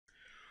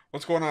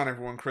What's going on,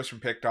 everyone? Chris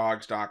from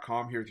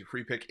Pickdawgz.com here with your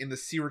free pick in the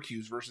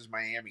Syracuse versus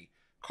Miami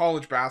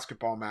college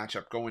basketball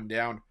matchup going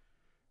down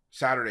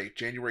Saturday,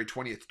 January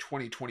 20th,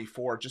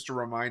 2024. Just a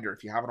reminder,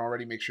 if you haven't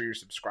already, make sure you're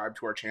subscribed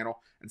to our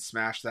channel and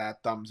smash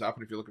that thumbs up.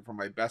 And if you're looking for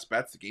my best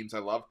bets, the games I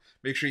love,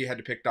 make sure you head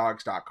to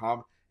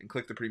Pickdawgz.com and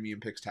click the Premium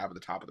Picks tab at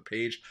the top of the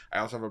page. I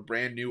also have a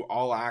brand new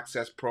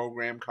all-access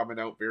program coming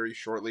out very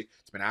shortly.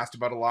 It's been asked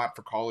about a lot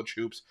for college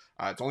hoops.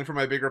 It's only for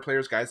my bigger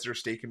players, guys that are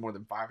staking more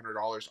than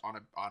 $500 on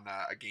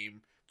a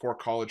game for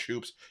college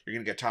hoops. You're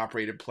going to get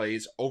top-rated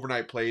plays,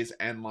 overnight plays,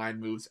 and line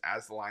moves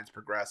as the lines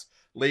progress.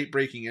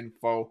 Late-breaking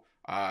info,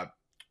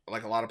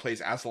 like a lot of plays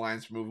as the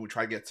lines move. We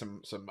try to get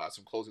some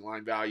closing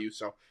line value.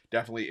 So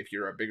definitely, if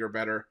you're a bigger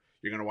bettor,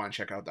 you're going to want to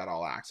check out that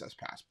all-access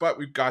pass. But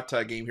we've got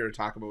a game here to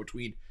talk about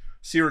between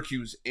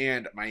Syracuse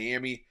and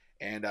Miami,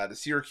 and the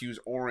Syracuse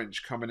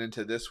Orange coming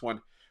into this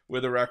one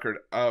with a record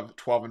of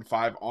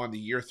 12-5 on the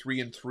year,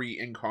 3-3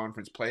 in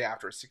conference play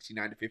after a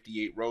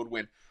 69-58 road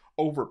win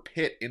over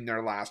Pitt in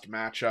their last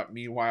matchup.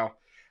 Meanwhile,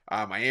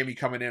 Miami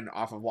coming in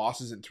off of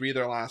losses in 3 of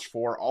their last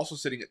 4, also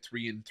sitting at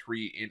 3-3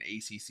 in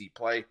ACC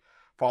play,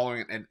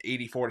 following an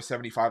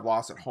 84-75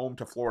 loss at home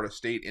to Florida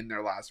State in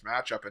their last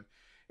matchup. And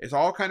it's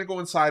all kind of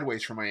going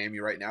sideways for Miami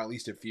right now, at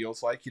least it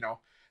feels like.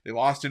 They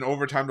lost in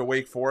overtime to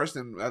Wake Forest,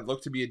 and that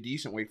looked to be a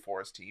decent Wake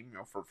Forest team,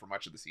 for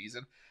much of the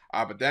season.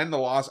 But then the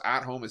loss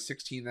at home is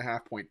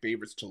 16.5-point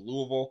favorites to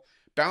Louisville.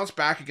 Bounced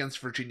back against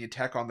Virginia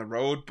Tech on the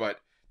road, but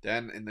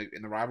then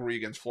in the rivalry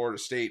against Florida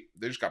State,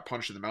 they just got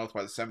punched in the mouth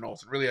by the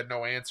Seminoles and really had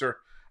no answer.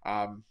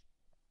 That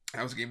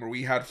was a game where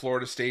we had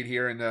Florida State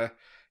here, and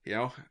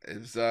it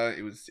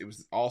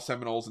was all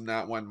Seminoles in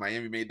that one.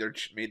 Miami made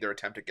their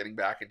attempt at getting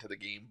back into the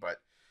game, but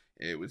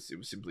it was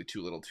simply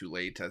too little, too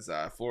late, as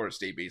Florida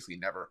State basically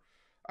never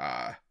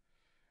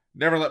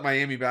let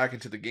Miami back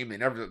into the game.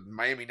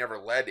 Miami never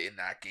led in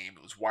that game.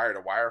 It was wire to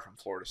wire from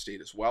Florida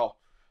State as well.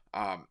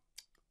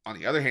 On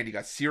the other hand, you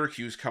got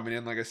Syracuse coming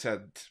in, like I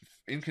said,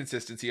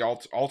 inconsistency,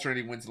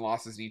 alternating wins and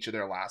losses in each of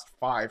their last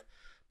 5.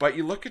 But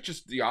you look at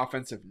just the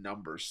offensive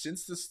numbers.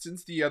 Since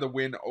the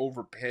win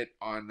over Pitt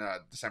on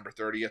December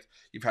 30th,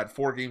 you've had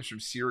 4 games from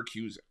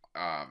Syracuse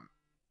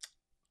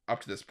up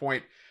to this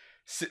point.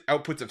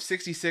 Outputs of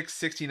 66,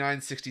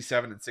 69,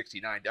 67, and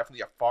 69.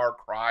 Definitely a far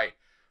cry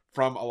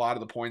from a lot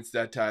of the points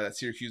that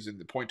Syracuse and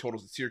the point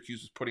totals that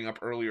Syracuse was putting up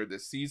earlier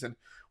this season,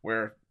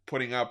 where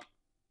putting up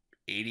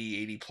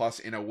 80 plus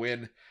in a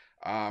win,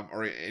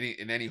 or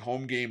in any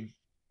home game,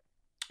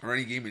 or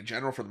any game in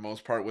general for the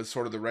most part, was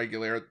sort of the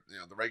regularity,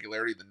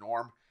 the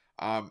norm.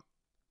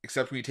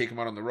 Except when you take them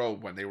out on the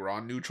road, when they were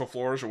on neutral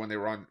floors or when they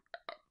were on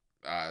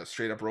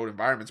straight up road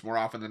environments. More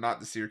often than not,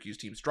 the Syracuse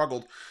team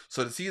struggled.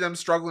 So to see them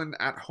struggling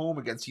at home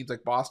against teams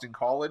like Boston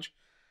College,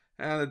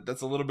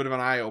 that's a little bit of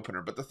an eye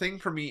opener. But the thing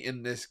for me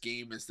in this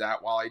game is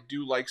that while I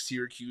do like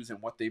Syracuse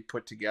and what they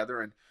put together,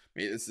 and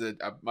this is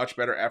a much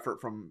better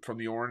effort from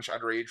the Orange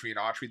under Adrian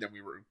Autry than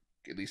we were,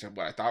 at least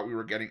what I thought we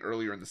were getting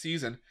earlier in the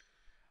season,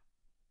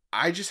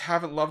 I just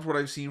haven't loved what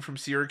I've seen from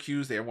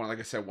Syracuse. They have one of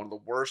the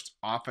worst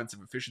offensive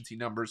efficiency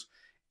numbers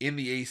in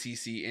the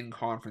ACC in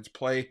conference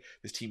play.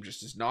 This team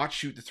just does not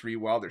shoot the 3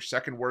 well. They're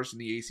second worst in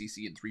the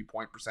ACC in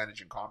 3-point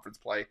percentage in conference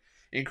play.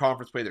 In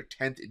conference play, they're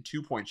 10th in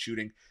 2-point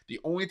shooting. The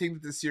only thing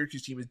that the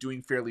Syracuse team is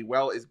doing fairly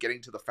well is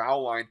getting to the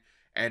foul line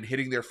and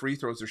hitting their free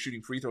throws. They're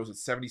shooting free throws at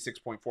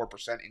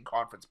 76.4% in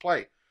conference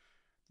play.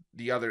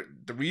 The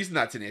reason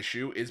that's an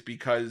issue is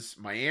because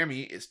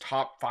Miami is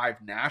top 5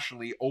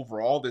 nationally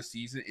overall this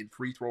season in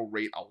free throw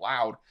rate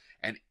allowed,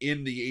 and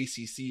in the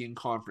ACC in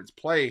conference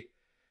play,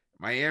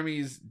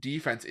 Miami's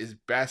defense is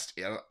best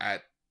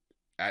at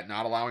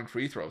not allowing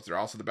free throws. They're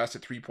also the best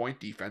at 3-point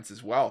defense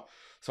as well.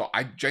 So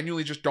I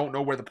genuinely just don't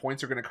know where the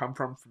points are going to come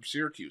from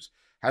Syracuse.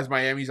 Has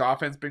Miami's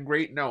offense been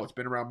great? No, it's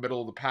been around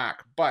middle of the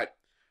pack, but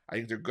I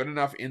think they're good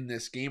enough in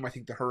this game. I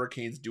think the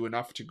Hurricanes do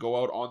enough to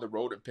go out on the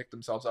road and pick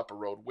themselves up a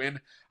road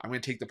win. I'm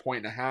going to take the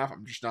 1.5.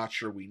 I'm just not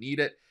sure we need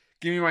it.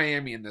 Give me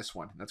Miami in this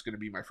one. That's going to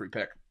be my free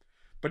pick.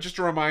 But just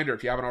a reminder,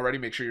 if you haven't already,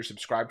 make sure you're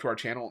subscribed to our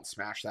channel and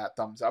smash that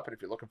thumbs up. And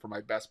if you're looking for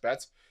my best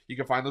bets, you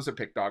can find those at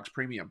Pick Dawgz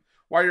Premium.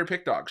 While you're at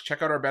Pick Dawgz,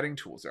 check out our betting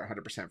tools. They're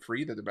 100%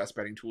 free. They're the best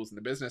betting tools in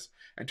the business,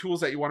 and tools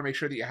that you want to make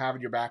sure that you have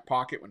in your back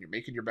pocket when you're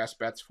making your best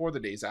bets for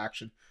the day's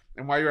action.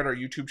 And while you're at our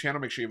YouTube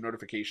channel, make sure you have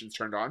notifications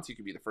turned on so you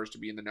can be the first to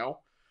be in the know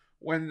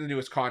when the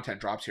newest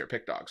content drops here at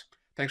Pick Dawgz.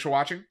 Thanks for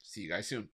watching. See you guys soon.